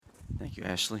Thank you,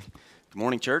 Ashley. Good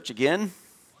morning, church. Again,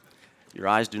 your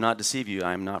eyes do not deceive you.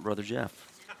 I am not Brother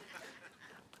Jeff.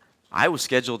 I was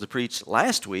scheduled to preach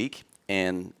last week,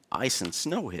 and ice and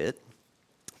snow hit.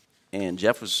 And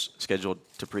Jeff was scheduled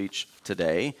to preach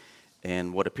today,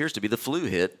 and what appears to be the flu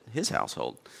hit his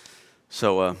household.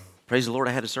 So, praise the Lord,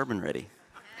 I had a sermon ready.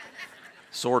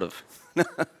 Sort of.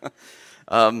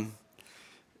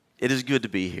 It is good to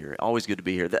be here. Always good to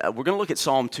be here. We're going to look at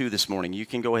Psalm 2 this morning. You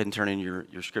can go ahead and turn in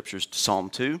your scriptures to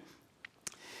Psalm 2.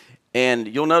 And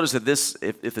you'll notice that this,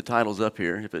 if the title's up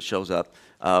here, if it shows up,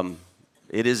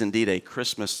 it is indeed a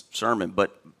Christmas sermon,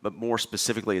 but more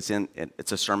specifically,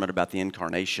 it's a sermon about the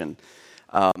incarnation,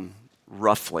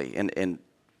 roughly. And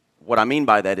what I mean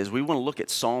by that is we want to look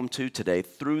at Psalm 2 today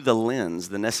through the lens,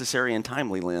 the necessary and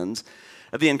timely lens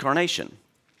of the incarnation,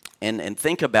 and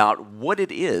think about what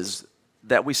it is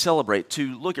that we celebrate,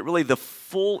 to look at really the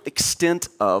full extent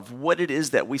of what it is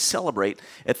that we celebrate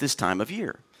at this time of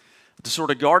year, to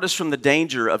sort of guard us from the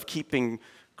danger of keeping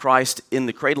Christ in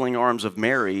the cradling arms of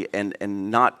Mary and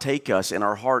not take us in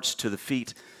our hearts to the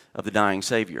feet of the dying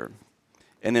Savior,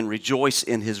 and then rejoice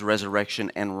in his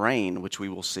resurrection and reign, which we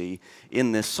will see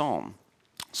in this psalm.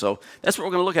 So that's what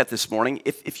we're going to look at this morning.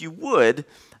 If you would,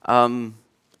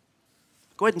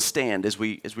 go ahead and stand as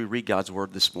we read God's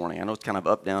word this morning. I know it's kind of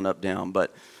up, down,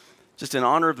 but just in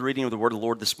honor of the reading of the word of the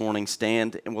Lord this morning,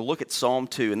 stand and we'll look at Psalm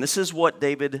 2. And this is what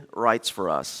David writes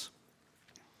for us.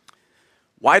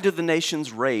 Why do the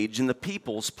nations rage and the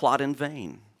peoples plot in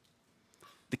vain?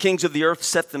 The kings of the earth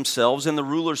set themselves and the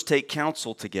rulers take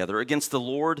counsel together against the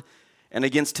Lord and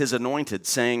against his anointed,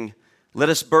 saying, let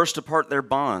us burst apart their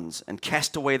bonds and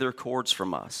cast away their cords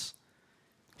from us.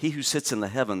 He who sits in the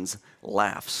heavens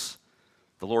laughs.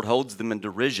 The Lord holds them in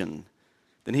derision.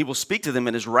 Then he will speak to them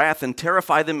in his wrath and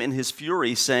terrify them in his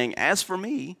fury, saying, as for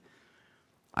me,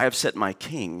 I have set my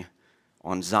king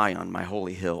on Zion, my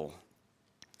holy hill.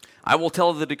 I will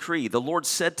tell the decree. The Lord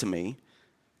said to me,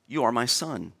 you are my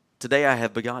son. Today I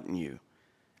have begotten you.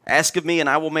 Ask of me, and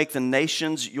I will make the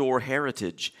nations your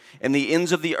heritage, and the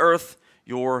ends of the earth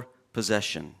your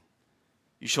possession.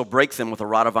 You shall break them with a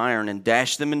rod of iron and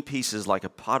dash them in pieces like a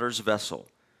potter's vessel.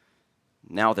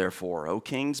 Now, therefore, O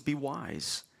kings, be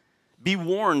wise. Be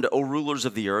warned, O rulers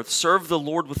of the earth. Serve the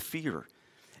Lord with fear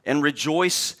and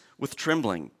rejoice with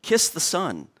trembling. Kiss the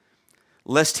Son,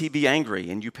 lest he be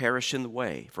angry and you perish in the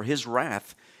way, for his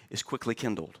wrath is quickly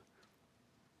kindled.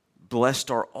 Blessed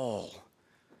are all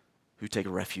who take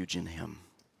refuge in him.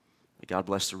 May God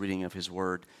bless the reading of his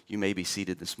word. You may be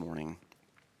seated this morning.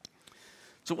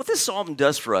 So what this psalm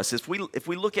does for us is if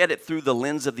we look at it through the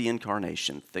lens of the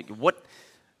incarnation, think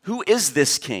who is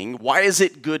this king? Why is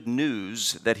it good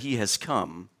news that he has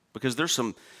come? Because there's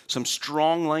some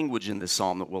strong language in this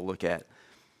psalm that we'll look at.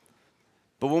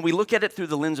 But when we look at it through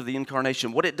the lens of the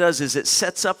incarnation, what it does is it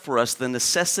sets up for us the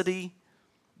necessity,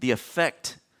 the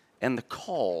effect, and the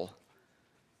call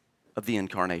of the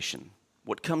incarnation,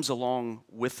 what comes along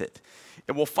with it.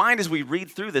 And we'll find as we read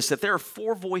through this that there are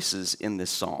four voices in this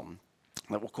psalm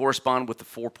that will correspond with the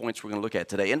 4 points we're going to look at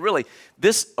today. And really,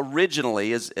 this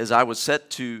originally, as I was set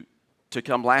to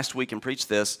come last week and preach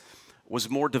this, was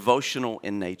more devotional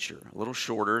in nature, a little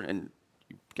shorter, and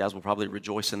you guys will probably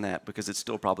rejoice in that because it's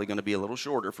still probably going to be a little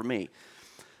shorter for me.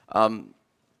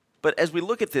 But as we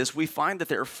look at this, we find that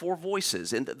there are four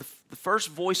voices. And the first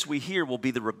voice we hear will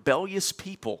be the rebellious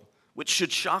people, which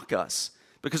should shock us,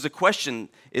 because the question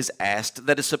is asked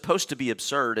that is supposed to be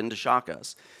absurd and to shock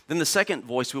us. Then the second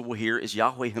voice we will hear is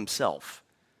Yahweh himself.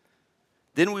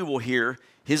 Then we will hear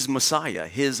his Messiah,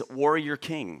 his warrior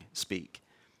king speak.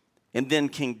 And then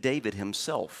King David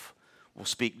himself will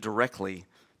speak directly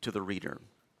to the reader.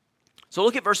 So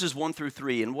look at verses 1 through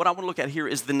 3, and what I want to look at here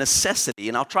is the necessity,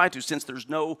 and I'll try to, since there's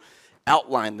no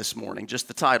outline this morning, just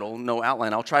the title, no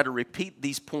outline, I'll try to repeat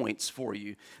these points for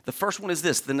you. The first one is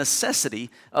this, the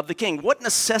necessity of the king. What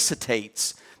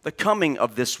necessitates the coming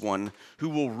of this one who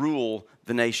will rule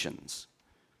the nations?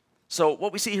 So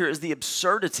what we see here is the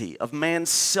absurdity of man's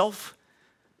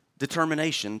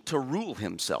self-determination to rule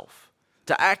himself,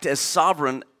 to act as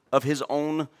sovereign of his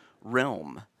own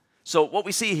realm. So what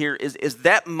we see here is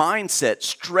that mindset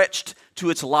stretched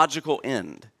to its logical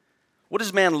end. What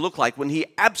does man look like when he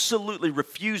absolutely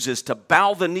refuses to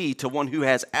bow the knee to one who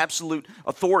has absolute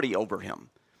authority over him,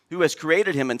 who has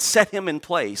created him and set him in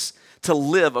place to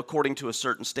live according to a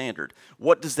certain standard?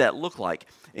 What does that look like?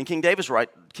 And King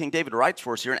David writes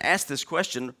for us here and asks this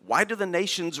question, why do the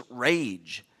nations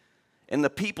rage and the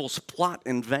peoples plot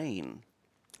in vain?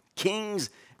 Kings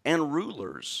and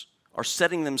rulers are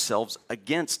setting themselves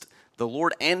against the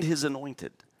Lord and his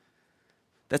anointed.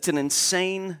 That's an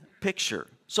insane picture.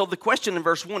 So the question in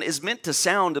verse 1 is meant to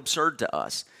sound absurd to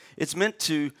us. It's meant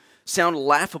to sound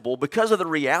laughable because of the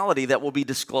reality that will be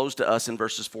disclosed to us in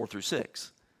verses 4 through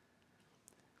 6.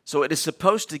 So it is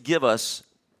supposed to give us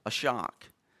a shock.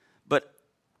 But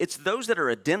it's those that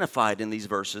are identified in these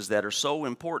verses that are so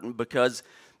important, because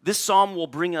this psalm will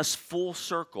bring us full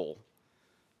circle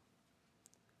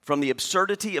from the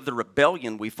absurdity of the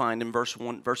rebellion we find in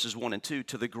verses 1 and 2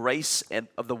 to the grace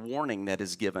of the warning that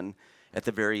is given at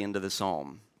the very end of the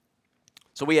psalm.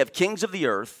 So we have kings of the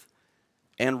earth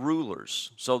and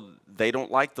rulers. So they don't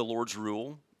like the Lord's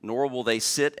rule, nor will they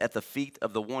sit at the feet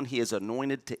of the one he has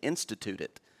anointed to institute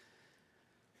it.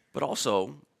 But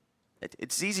also,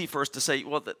 it's easy for us to say,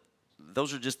 well,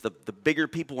 those are just the bigger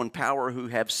people in power who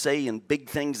have say in big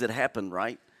things that happen,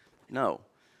 right? No.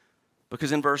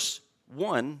 Because in verse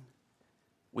 1,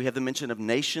 we have the mention of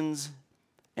nations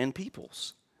and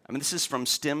peoples. I mean, this is from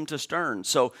stem to stern.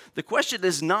 So the question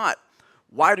is not,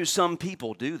 why do some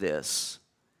people do this?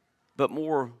 But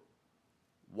more,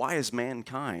 why is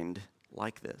mankind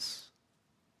like this?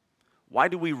 Why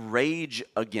do we rage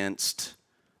against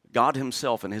God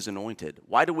himself and his anointed?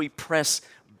 Why do we press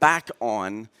back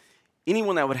on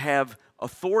anyone that would have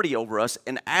authority over us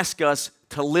and ask us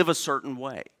to live a certain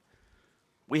way?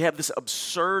 We have this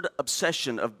absurd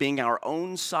obsession of being our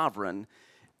own sovereign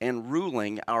and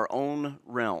ruling our own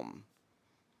realm.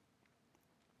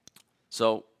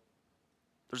 So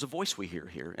there's a voice we hear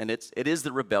here, and it is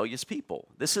the rebellious people.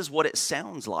 This is what it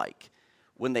sounds like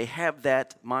when they have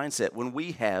that mindset, when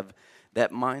we have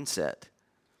that mindset. It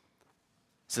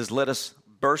says, let us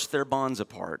burst their bonds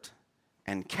apart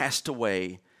and cast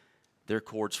away their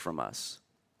cords from us.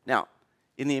 Now,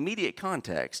 in the immediate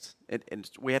context, and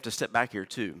we have to step back here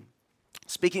too,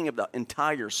 speaking of the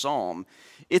entire psalm,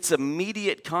 its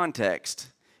immediate context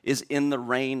is in the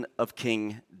reign of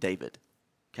King David,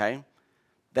 okay?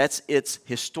 That's its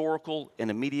historical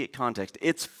and immediate context.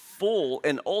 Its full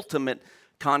and ultimate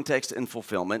context and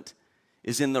fulfillment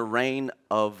is in the reign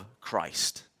of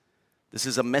Christ. This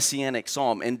is a messianic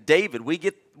psalm. And David, we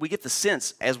get the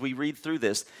sense as we read through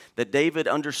this that David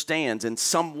understands in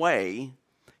some way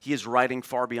he is writing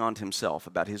far beyond himself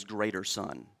about his greater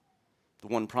son, the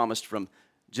one promised from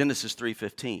Genesis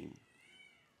 3:15,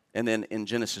 and then in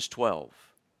Genesis 12,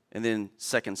 and then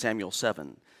 2 Samuel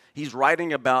 7. He's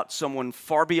writing about someone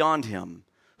far beyond him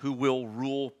who will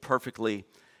rule perfectly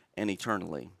and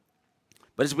eternally.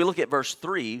 But as we look at verse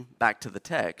 3, back to the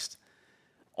text,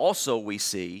 also we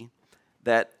see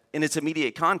that in its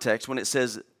immediate context, when it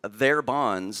says their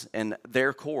bonds and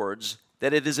their cords,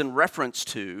 that it is in reference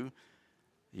to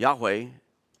Yahweh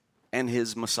and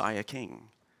his Messiah King.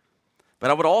 But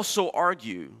I would also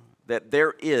argue that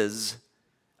there is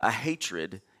a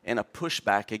hatred and a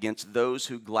pushback against those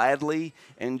who gladly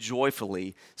and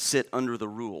joyfully sit under the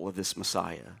rule of this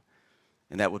Messiah.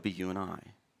 And that would be you and I.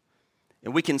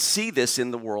 And we can see this in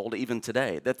the world even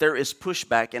today, that there is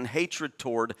pushback and hatred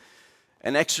toward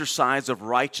an exercise of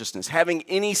righteousness, having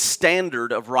any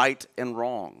standard of right and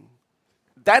wrong.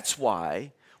 That's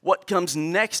why what comes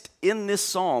next in this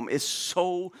psalm is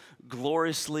so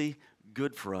gloriously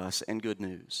good for us and good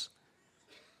news.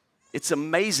 It's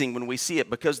amazing when we see it,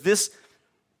 because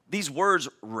these words,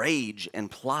 rage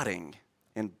and plotting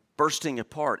and bursting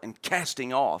apart and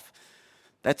casting off,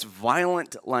 that's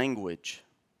violent language.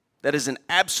 That is an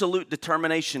absolute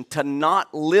determination to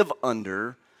not live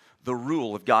under the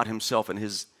rule of God himself and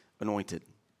his anointed,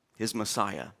 his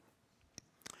Messiah.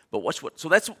 But so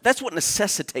that's what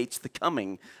necessitates the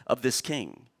coming of this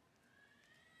king.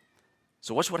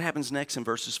 So watch what happens next in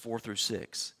verses 4 through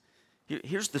 6.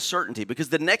 Here's the certainty, because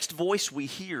the next voice we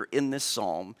hear in this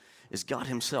psalm is God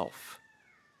himself.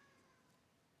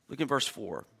 Look in verse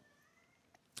 4.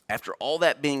 After all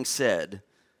that being said, it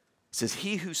says,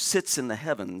 he who sits in the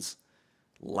heavens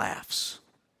laughs.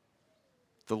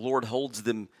 The Lord holds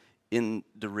them in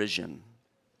derision.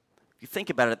 If you think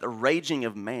about it, the raging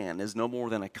of man is no more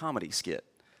than a comedy skit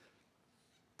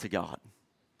to God.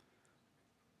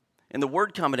 And the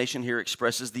word combination here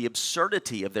expresses the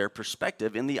absurdity of their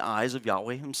perspective in the eyes of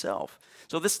Yahweh himself.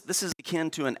 So this is akin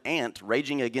to an ant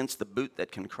raging against the boot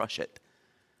that can crush it.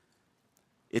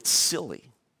 It's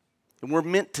silly. And we're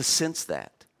meant to sense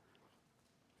that.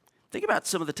 Think about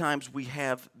some of the times we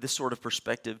have this sort of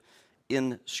perspective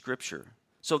in Scripture.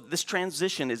 So this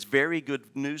transition is very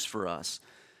good news for us.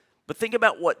 But think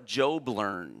about what Job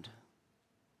learned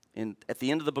at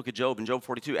the end of the book of Job, in Job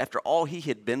 42. After all he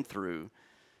had been through,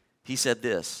 he said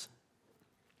this,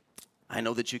 I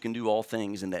know that you can do all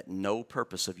things and that no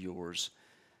purpose of yours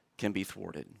can be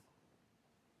thwarted.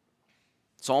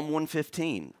 Psalm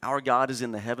 115, our God is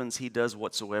in the heavens, he does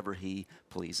whatsoever he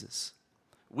pleases.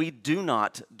 We do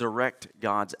not direct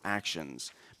God's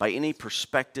actions by any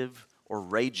perspective or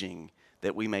raging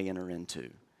that we may enter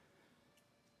into.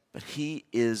 But he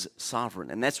is sovereign,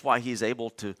 and that's why he's able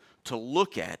to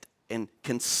look at and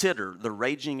consider the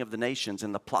raging of the nations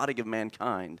and the plotting of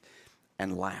mankind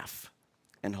and laugh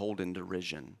and hold in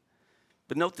derision.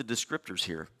 But note the descriptors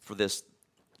here for this.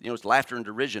 It's laughter and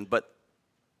derision, but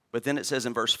then it says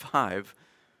in verse 5,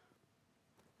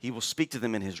 he will speak to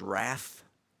them in his wrath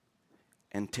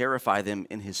and terrify them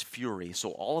in his fury. So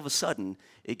all of a sudden,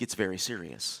 it gets very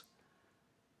serious.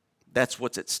 That's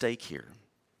what's at stake here.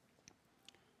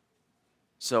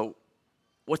 So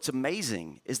what's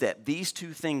amazing is that these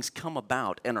two things come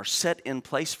about and are set in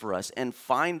place for us and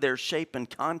find their shape and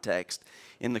context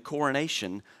in the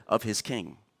coronation of his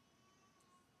king.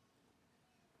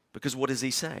 Because what does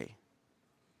he say?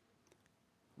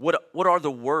 What are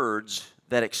the words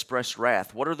that express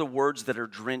wrath? What are the words that are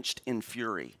drenched in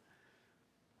fury?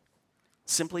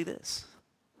 Simply this: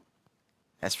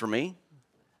 as for me,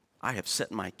 I have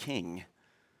set my king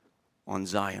on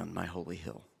Zion, my holy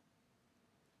hill.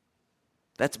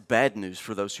 That's bad news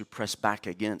for those who press back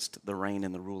against the reign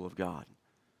and the rule of God.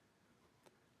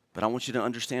 But I want you to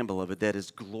understand, beloved, that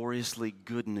is gloriously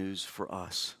good news for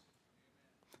us.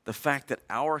 The fact that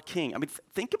our king,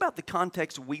 think about the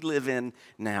context we live in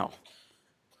now.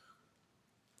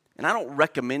 And I don't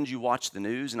recommend you watch the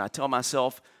news, and I tell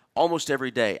myself almost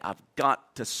every day, I've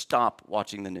got to stop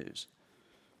watching the news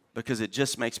because it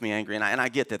just makes me angry. And I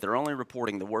get that they're only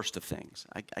reporting the worst of things.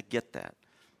 I get that.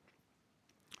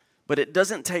 But it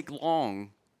doesn't take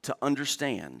long to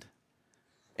understand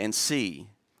and see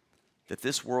that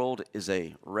this world is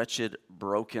a wretched,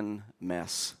 broken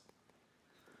mess.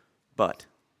 But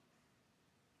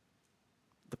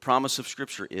the promise of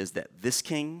Scripture is that this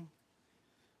king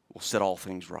will set all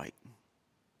things right.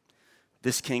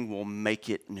 This king will make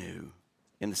it new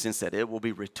in the sense that it will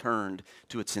be returned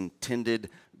to its intended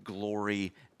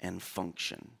glory and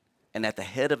function. And at the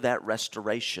head of that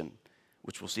restoration,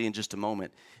 which we'll see in just a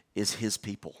moment, is his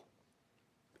people.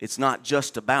 It's not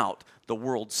just about the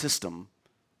world system,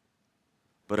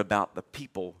 but about the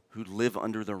people who live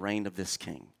under the reign of this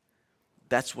king.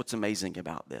 That's what's amazing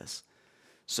about this.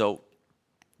 So,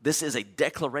 this is a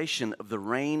declaration of the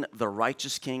reign of the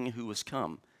righteous king who has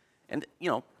come. And,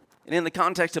 and in the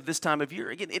context of this time of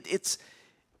year, again, it's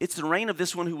the reign of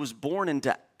this one who was born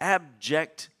into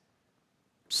abject,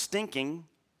 stinking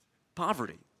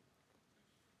poverty.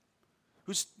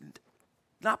 Who's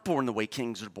not born the way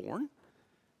kings are born,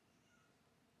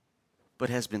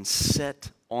 but has been set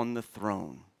on the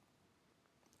throne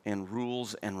and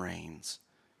rules and reigns.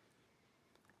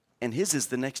 And his is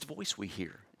the next voice we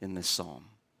hear in this psalm.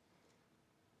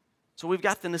 So we've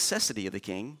got the necessity of the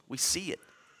king. We see it.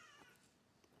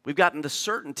 We've gotten the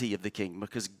certainty of the king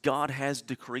because God has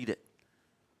decreed it.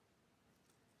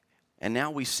 And now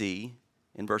we see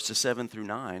in verses 7 through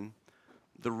 9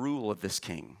 the rule of this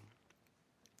king.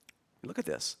 Look at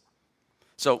this.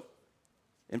 So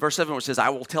in verse 7 where it says, I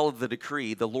will tell of the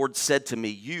decree, the Lord said to me,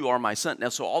 you are my son. Now,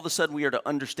 so all of a sudden we are to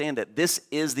understand that this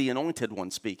is the anointed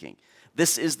one speaking.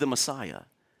 This is the Messiah.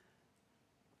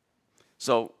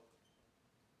 So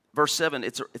verse 7,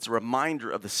 it's a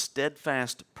reminder of the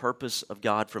steadfast purpose of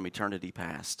God from eternity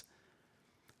past.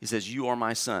 He says, you are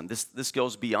my son. This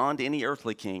goes beyond any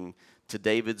earthly king to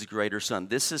David's greater son.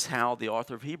 This is how the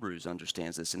author of Hebrews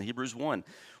understands this. In Hebrews 1,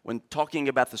 when talking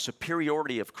about the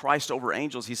superiority of Christ over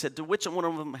angels, he said, to which one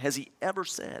of them has he ever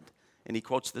said? And he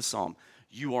quotes this psalm,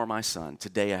 you are my son,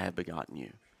 today I have begotten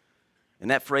you. And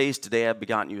that phrase, today I have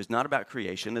begotten you, is not about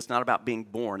creation. It's not about being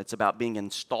born. It's about being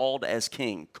installed as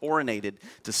king, coronated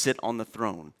to sit on the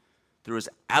throne. Through his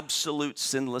absolute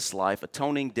sinless life,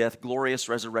 atoning death, glorious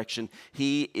resurrection,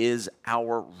 he is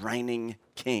our reigning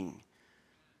king.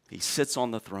 He sits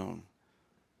on the throne.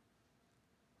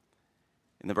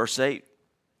 In the verse 8,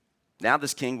 now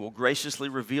this king will graciously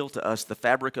reveal to us the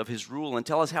fabric of his rule and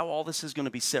tell us how all this is going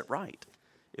to be set right.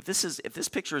 If this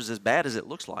picture is as bad as it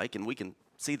looks like, and we can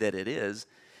see that it is,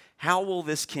 how will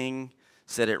this king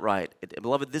set it right?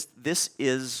 Beloved, this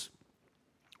is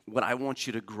what I want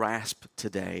you to grasp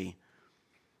today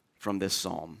from this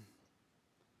psalm.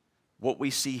 What we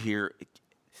see here,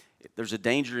 there's a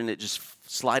danger in it just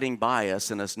sliding by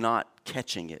us and us not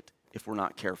catching it if we're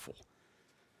not careful.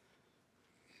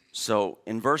 So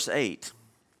in verse 8,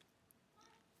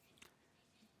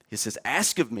 it says,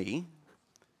 ask of me,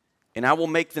 and I will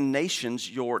make the nations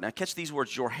your, now catch these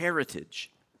words, your heritage,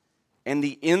 and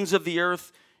the ends of the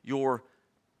earth your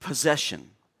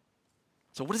possession.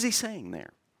 So what is he saying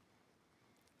there?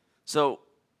 So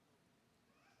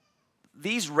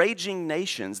these raging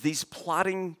nations, these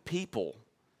plotting people,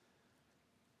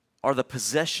 are the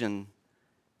possession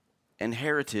and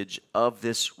heritage of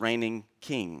this reigning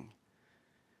king.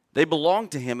 They belong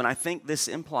to him, and I think this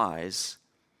implies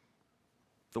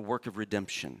the work of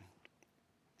redemption.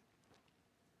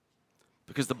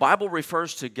 Because the Bible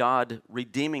refers to God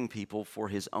redeeming people for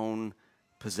his own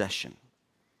possession.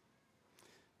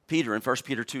 Peter in 1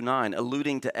 Peter 2:9,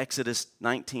 alluding to Exodus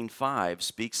 19:5,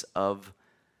 speaks of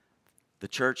the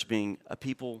church being a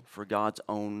people for God's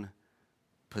own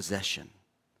possession.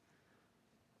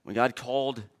 When God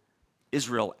called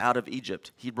Israel out of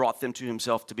Egypt, he brought them to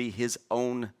himself to be his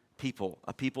own people,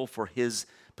 a people for his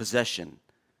possession.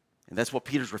 And that's what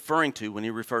Peter's referring to when he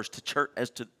refers to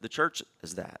the church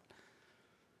as that.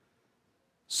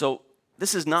 So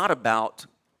this is not about,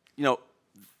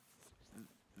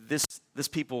 this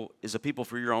people is a people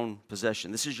for your own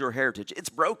possession. This is your heritage. It's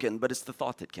broken, but it's the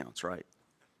thought that counts, right?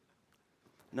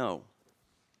 No.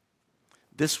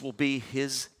 This will be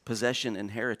his possession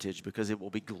and heritage because it will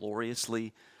be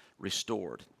gloriously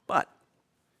restored. But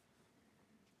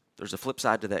there's a flip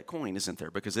side to that coin, isn't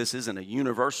there? Because this isn't a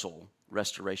universal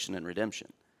restoration and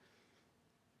redemption.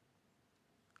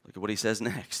 Look at what he says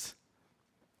next.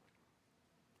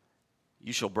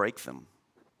 You shall break them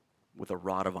with a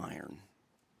rod of iron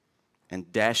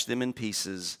and dash them in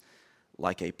pieces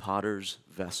like a potter's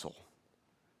vessel.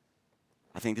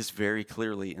 I think this very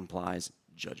clearly implies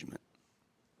judgment.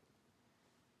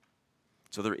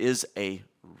 So there is a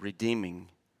redeeming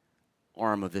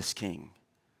arm of this king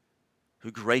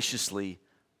who graciously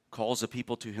calls a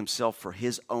people to himself for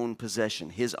his own possession,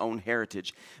 his own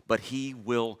heritage, but he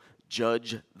will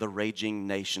judge the raging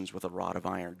nations with a rod of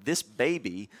iron. This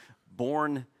baby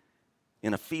born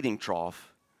in a feeding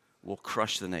trough will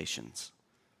crush the nations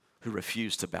who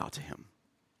refuse to bow to him,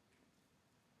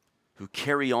 who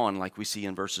carry on like we see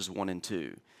in verses 1 and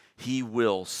 2. He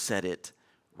will set it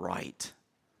right.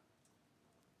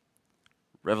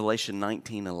 Revelation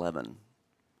 19:11,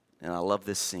 and I love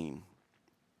this scene.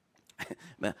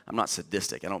 I'm not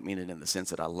sadistic. I don't mean it in the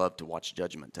sense that I love to watch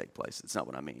judgment take place. It's not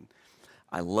what I mean.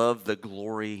 I love the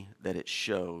glory that it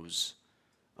shows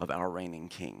of our reigning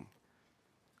king.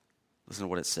 Listen to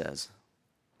what it says.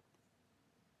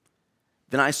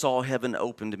 Then I saw heaven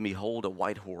opened, and behold, a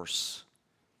white horse.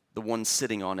 The one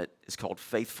sitting on it is called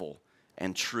Faithful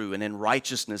and True, and in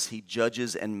righteousness he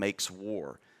judges and makes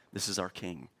war. This is our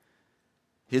king.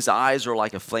 His eyes are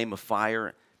like a flame of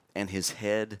fire, and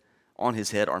on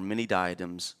his head are many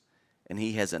diadems, and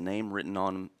he has a name written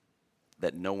on him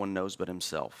that no one knows but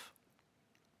himself.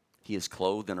 He is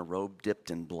clothed in a robe dipped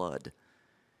in blood,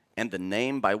 and the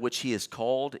name by which he is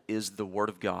called is the Word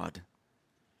of God.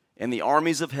 And the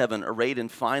armies of heaven, arrayed in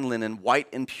fine linen, white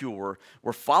and pure,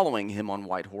 were following him on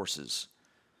white horses.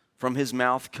 From his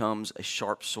mouth comes a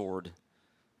sharp sword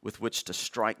with which to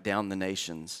strike down the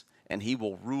nations, and he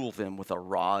will rule them with a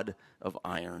rod of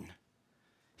iron.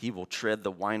 He will tread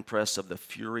the winepress of the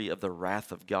fury of the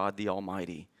wrath of God the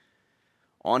Almighty.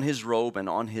 On his robe and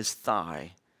on his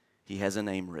thigh he has a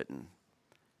name written,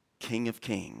 King of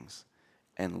Kings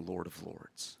and Lord of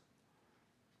Lords.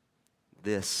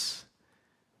 This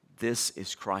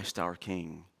is Christ our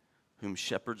King, whom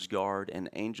shepherds guard and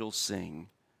angels sing.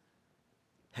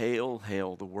 Hail,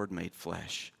 hail, the Word made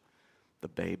flesh, the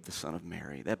babe, the Son of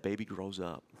Mary. That baby grows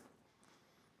up,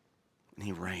 and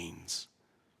he reigns.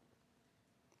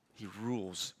 He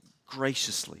rules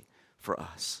graciously for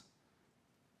us.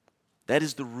 That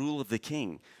is the rule of the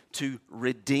King, to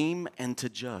redeem and to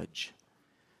judge.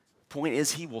 Point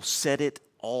is, he will set it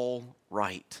all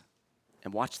right.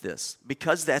 And watch this,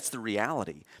 because that's the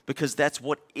reality, because that's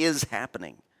what is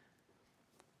happening.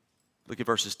 Look at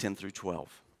verses 10 through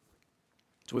 12.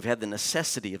 So we've had the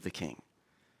necessity of the king,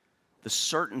 the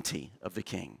certainty of the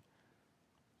king,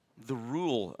 the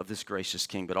rule of this gracious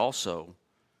king, but also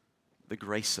the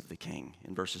grace of the king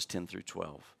in verses 10 through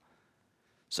 12.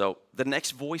 So the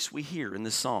next voice we hear in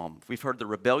this psalm, we've heard the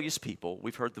rebellious people,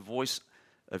 we've heard the voice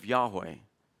of Yahweh,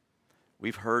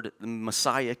 we've heard the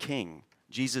Messiah king,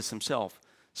 Jesus himself,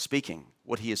 speaking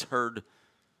what he has heard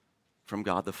from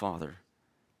God the Father.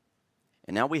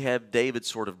 And now we have David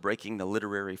sort of breaking the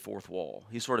literary fourth wall.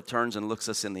 He sort of turns and looks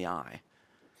us in the eye.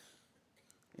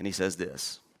 And he says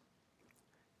this,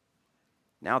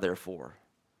 Now therefore,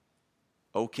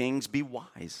 O kings, be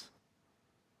wise.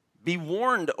 Be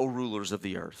warned, O rulers of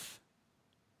the earth.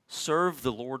 Serve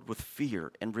the Lord with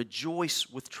fear and rejoice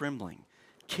with trembling.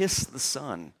 Kiss the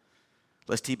Son,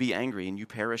 lest he be angry and you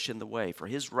perish in the way, for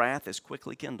his wrath is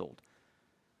quickly kindled.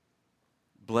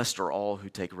 Blessed are all who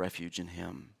take refuge in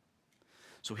him.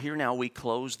 So here now we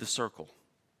close the circle.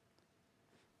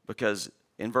 Because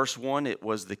in verse 1, it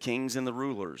was the kings and the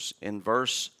rulers. In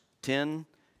verse 10,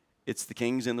 It's the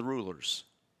kings and the rulers.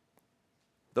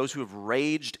 Those who have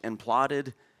raged and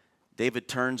plotted, David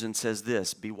turns and says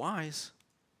this, be wise.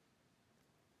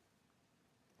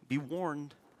 Be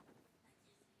warned.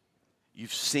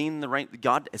 You've seen the reign.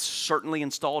 God has certainly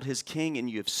installed his king, and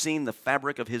you have seen the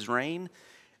fabric of his reign.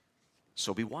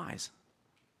 So be wise.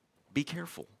 Be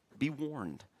careful. Be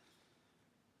warned.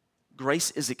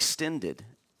 Grace is extended.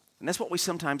 And that's what we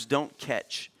sometimes don't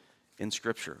catch in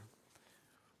Scripture.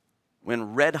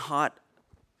 When red hot,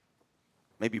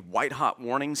 maybe white hot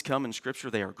warnings come in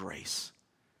Scripture, they are grace.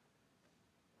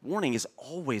 Warning is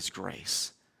always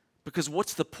grace. Because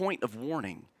what's the point of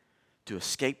warning? To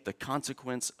escape the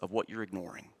consequence of what you're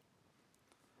ignoring.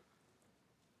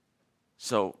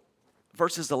 So,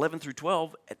 verses 11 through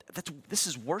 12, this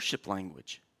is worship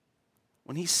language.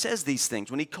 When he says these things,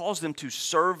 when he calls them to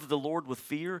serve the Lord with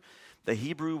fear, the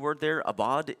Hebrew word there,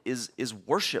 abad, is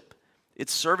worship.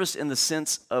 It's service in the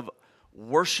sense of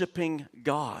worshiping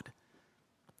God.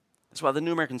 That's why the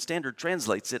New American Standard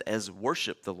translates it as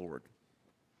worship the Lord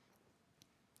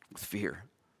with fear.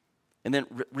 And then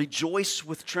rejoice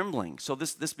with trembling. So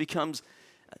this becomes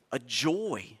a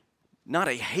joy, not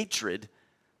a hatred,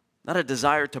 not a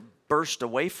desire to burst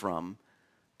away from,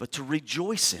 but to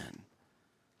rejoice in.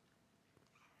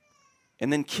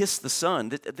 And then kiss the Son.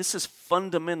 This is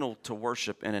fundamental to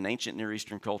worship in an ancient Near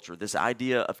Eastern culture, this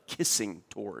idea of kissing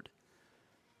toward.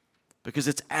 Because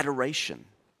it's adoration.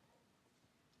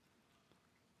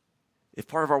 If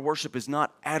part of our worship is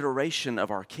not adoration of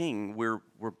our King, we're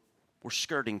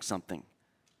skirting something.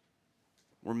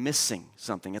 We're missing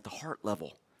something at the heart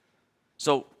level.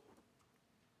 So,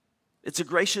 it's a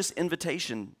gracious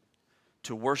invitation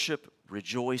to worship,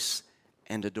 rejoice,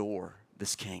 and adore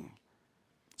this King.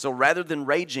 So rather than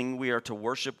raging, we are to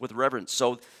worship with reverence.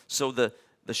 So the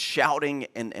shouting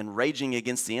and raging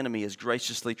against the enemy is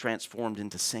graciously transformed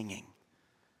into singing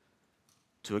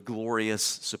to a glorious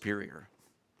superior.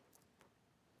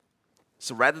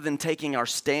 So rather than taking our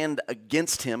stand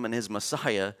against him and his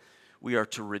Messiah, we are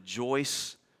to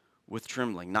rejoice with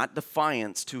trembling. Not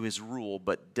defiance to his rule,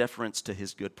 but deference to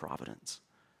his good providence.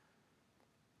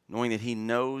 Knowing that he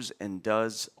knows and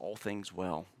does all things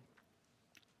well.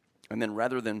 And then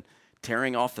rather than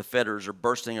tearing off the fetters or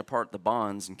bursting apart the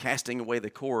bonds and casting away the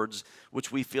cords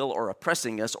which we feel are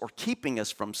oppressing us or keeping us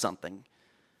from something,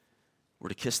 we're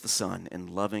to kiss the Son in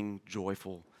loving,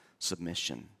 joyful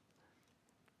submission.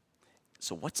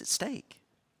 So what's at stake?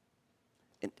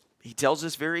 And he tells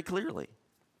us very clearly.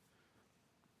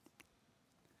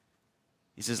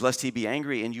 He says, lest he be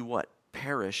angry and you what?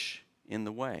 Perish in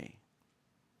the way.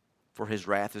 For his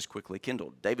wrath is quickly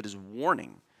kindled. David is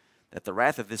warning that the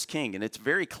wrath of this king, and it's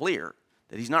very clear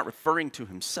that he's not referring to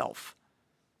himself.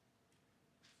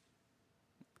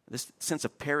 This sense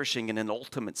of perishing in an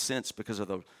ultimate sense because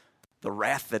of the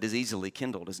wrath that is easily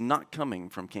kindled is not coming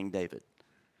from King David.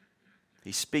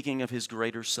 He's speaking of his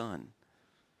greater Son.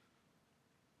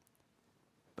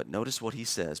 But notice what he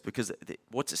says, because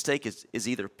what's at stake is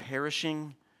either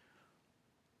perishing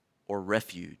or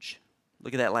refuge.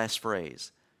 Look at that last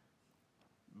phrase.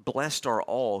 Blessed are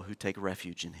all who take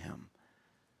refuge in him,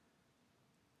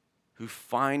 who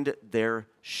find their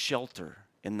shelter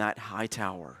in that high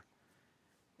tower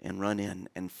and run in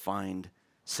and find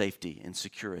safety and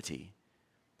security,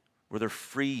 where they're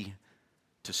free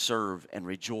to serve and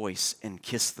rejoice and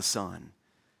kiss the Son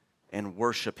and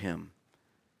worship him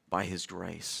by his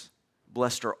grace.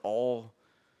 Blessed are all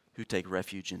who take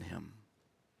refuge in him.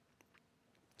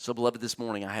 So, beloved, this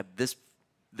morning I have this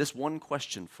one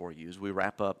question for you as we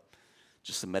wrap up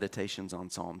just some meditations on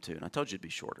Psalm 2. And I told you it'd be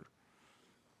shorter.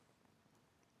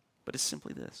 But it's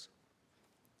simply this.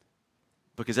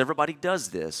 Because everybody does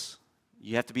this,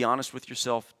 you have to be honest with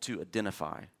yourself to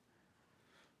identify,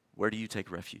 where do you take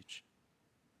refuge?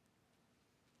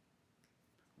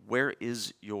 Where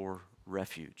is your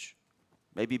refuge?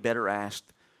 Maybe better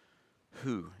asked,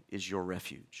 who is your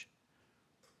refuge?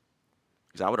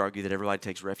 Because I would argue that everybody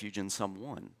takes refuge in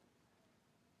someone.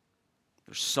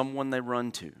 There's someone they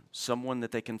run to, someone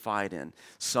that they confide in,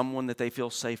 someone that they feel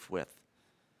safe with.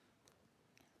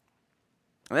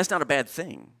 And that's not a bad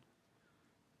thing.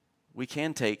 We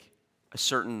can take a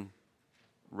certain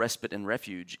respite and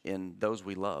refuge in those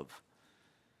we love.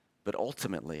 But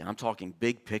ultimately, I'm talking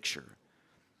big picture.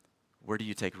 Where do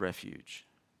you take refuge?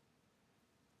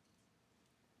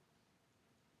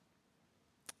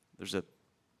 There's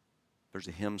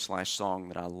a hymn/song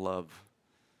that I love.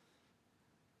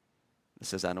 It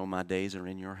says, I know my days are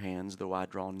in your hands, though I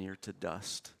draw near to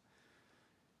dust.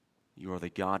 You are the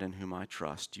God in whom I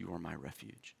trust. You are my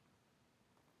refuge.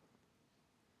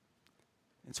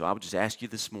 And so I would just ask you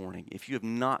this morning, if you have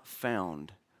not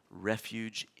found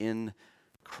refuge in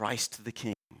Christ the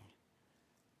King,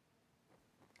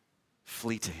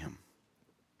 flee to him.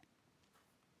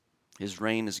 His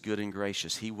reign is good and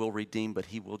gracious. He will redeem, but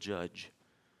he will judge.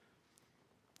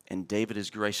 And David is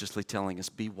graciously telling us,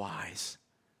 be wise.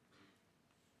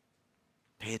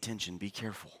 Pay attention, be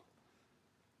careful.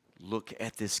 Look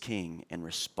at this king and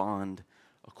respond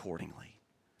accordingly.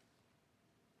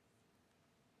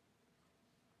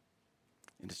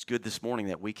 And it's good this morning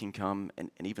that we can come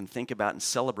and even think about and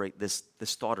celebrate this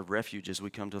thought of refuge as we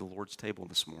come to the Lord's table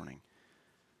this morning.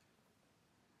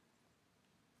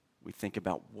 We think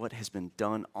about what has been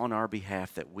done on our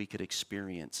behalf that we could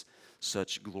experience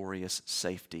such glorious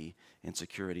safety and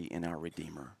security in our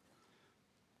Redeemer.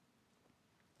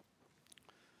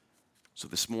 So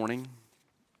this morning,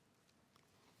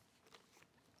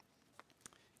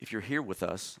 if you're here with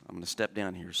us, I'm going to step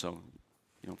down here so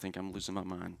you don't think I'm losing my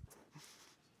mind.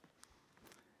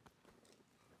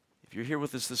 If you're here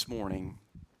with us this morning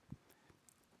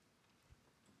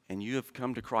and you have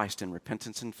come to Christ in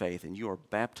repentance and faith and you are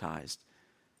baptized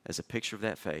as a picture of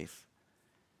that faith,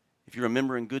 if you're a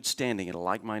member in good standing at a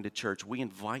like-minded church, we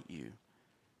invite you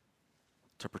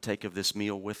to partake of this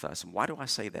meal with us. And why do I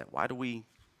say that? Why do we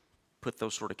put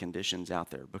those sort of conditions out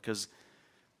there? Because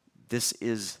this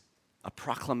is a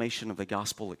proclamation of the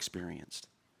gospel experienced.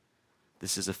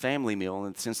 This is a family meal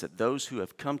in the sense that those who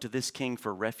have come to this King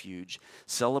for refuge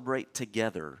celebrate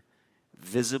together,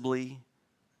 visibly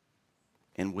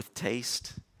and with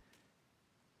taste,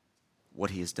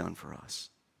 what he has done for us.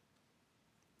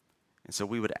 And so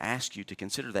we would ask you to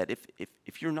consider that.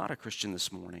 If you're not a Christian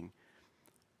this morning,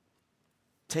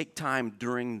 take time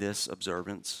during this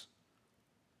observance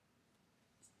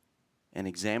and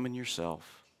examine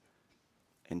yourself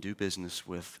and do business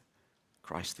with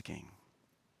Christ the King.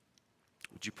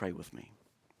 Would you pray with me?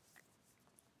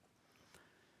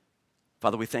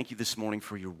 Father, we thank you this morning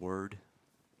for your word.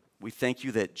 We thank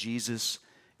you that Jesus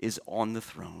is on the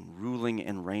throne, ruling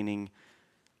and reigning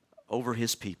over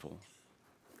his people,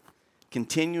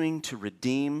 continuing to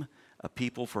redeem a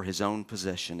people for his own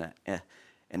possession, an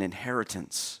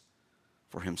inheritance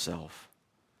for himself.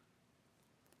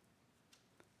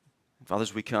 Father,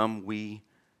 as we come, we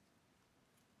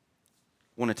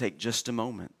want to take just a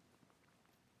moment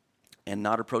and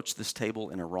not approach this table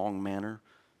in a wrong manner,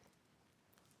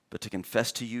 but to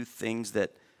confess to you things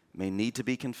that may need to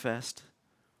be confessed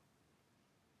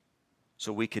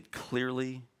so we could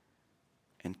clearly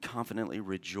and confidently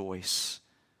rejoice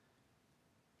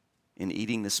in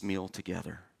eating this meal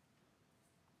together.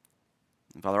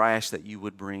 And Father, I ask that you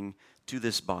would bring to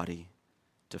this body,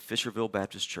 to Fisherville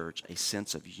Baptist Church, a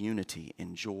sense of unity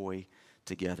and joy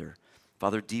together.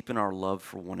 Father, deepen our love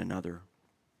for one another.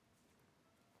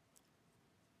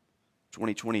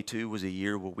 2022 was a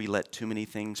year where we let too many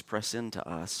things press into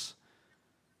us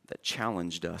that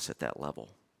challenged us at that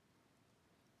level.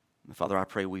 And Father, I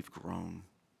pray we've grown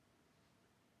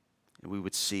and we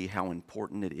would see how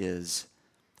important it is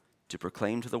to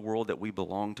proclaim to the world that we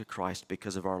belong to Christ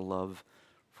because of our love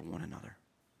for one another.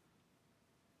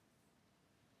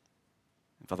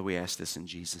 And Father, we ask this in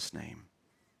Jesus' name.